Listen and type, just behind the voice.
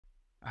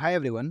Hi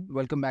everyone,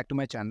 welcome back to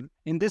my channel.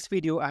 In this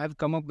video, I have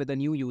come up with a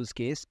new use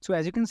case. So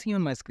as you can see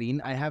on my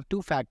screen, I have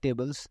two fact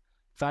tables,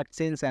 fact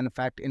sales and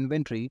fact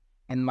inventory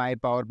in my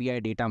Power BI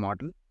data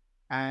model.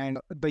 And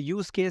the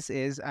use case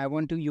is I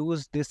want to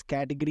use this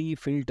category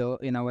filter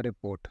in our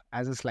report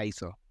as a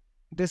slicer.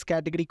 This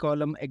category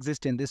column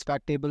exists in this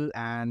fact table,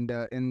 and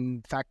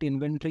in fact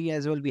inventory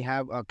as well, we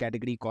have a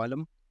category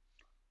column.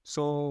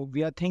 So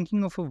we are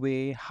thinking of a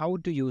way how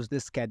to use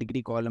this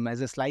category column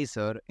as a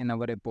slicer in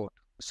our report.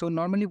 So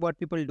normally what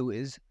people do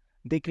is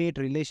they create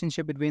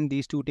relationship between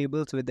these two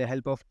tables with the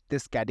help of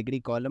this category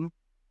column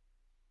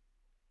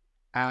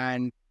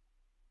and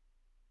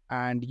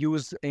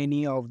use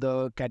any of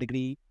the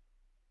category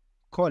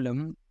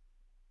column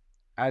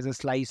as a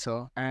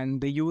slicer, and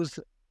they use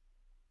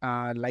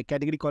like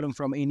category column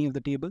from any of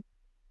the table,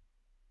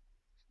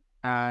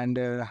 and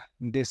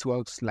this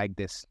works like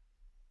this.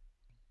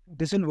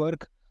 This will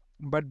work,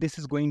 but this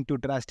is going to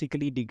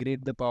drastically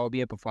degrade the Power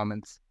BI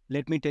performance.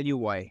 Let me tell you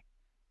why.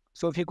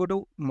 So if you go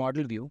to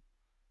model view,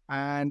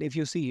 and if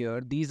you see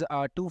here, these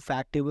are two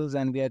fact tables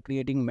and we are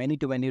creating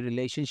many-to-many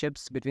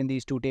relationships between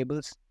these two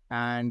tables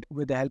and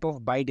with the help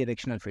of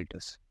bi-directional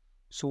filters.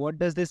 So what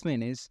does this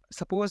mean is,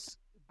 suppose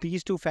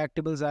these two fact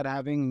tables are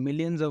having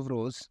millions of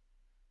rows.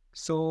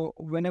 So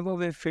whenever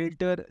we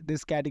filter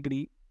this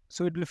category,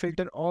 so it will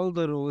filter all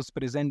the rows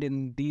present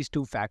in these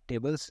two fact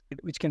tables,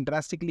 which can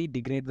drastically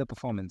degrade the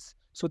performance.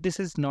 So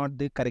this is not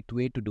the correct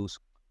way to do so.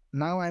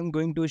 Now I'm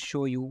going to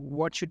show you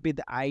what should be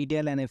the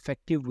ideal and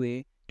effective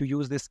way to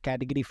use this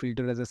category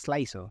filter as a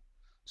slicer.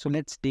 So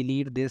let's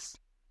delete this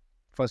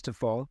first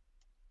of all.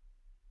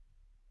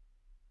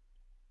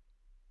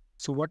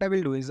 So what I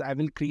will do is I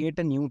will create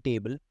a new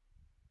table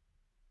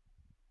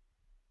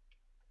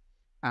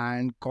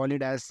and call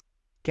it as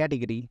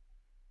category.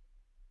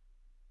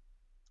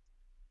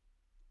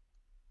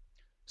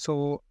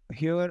 So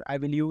here I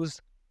will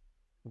use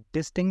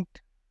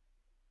distinct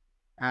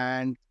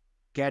and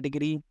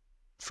category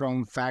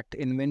from fact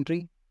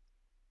inventory.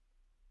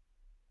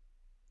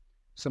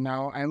 So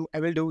now I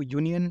will do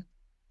union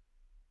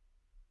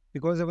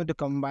because I want to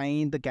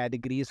combine the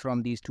categories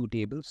from these two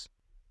tables.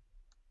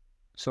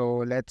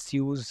 So let's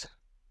use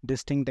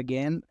distinct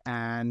again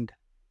and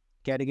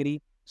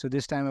category. So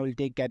this time I will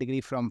take category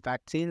from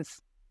fact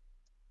sales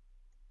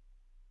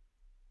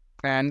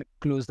and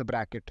close the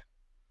bracket.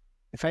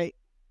 If I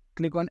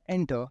click on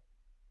enter,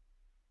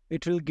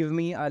 it will give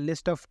me a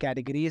list of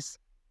categories,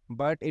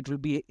 but it will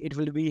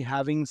be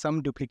having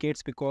some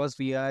duplicates because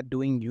we are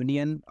doing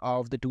union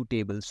of the two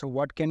tables. So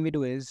what can we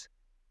do is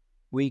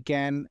we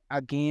can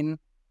again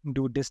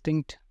do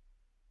distinct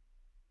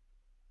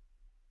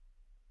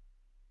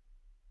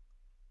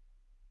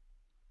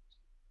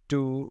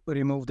to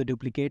remove the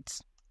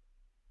duplicates,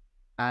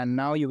 and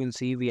now you will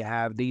see we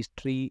have these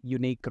three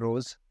unique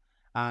rows,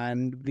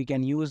 and we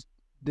can use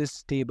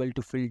this table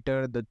to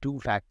filter the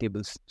two fact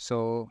tables.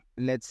 So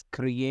let's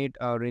create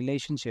a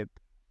relationship.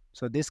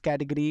 So this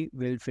category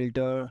will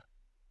filter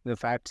the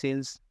fact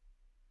sales,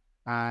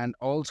 and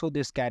also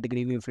this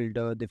category will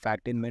filter the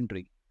fact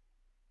inventory.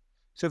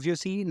 So if you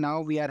see,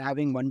 now we are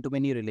having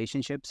one-to-many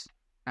relationships,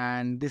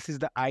 and this is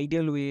the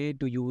ideal way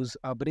to use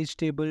a bridge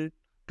table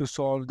to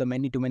solve the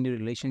many-to-many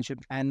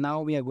relationships. And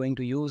now we are going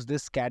to use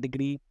this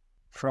category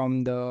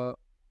from the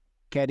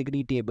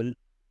category table.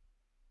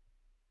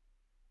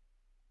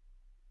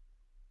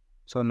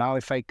 So now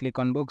if I click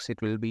on books, it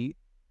will be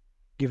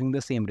giving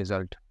the same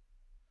result.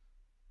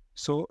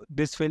 So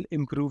this will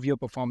improve your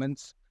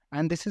performance,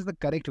 and this is the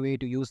correct way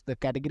to use the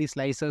category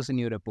slicers in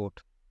your report.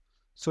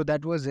 So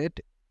that was it.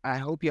 I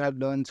hope you have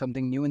learned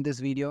something new in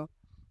this video.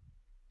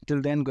 Till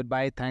then,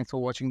 goodbye. Thanks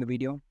for watching the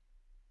video.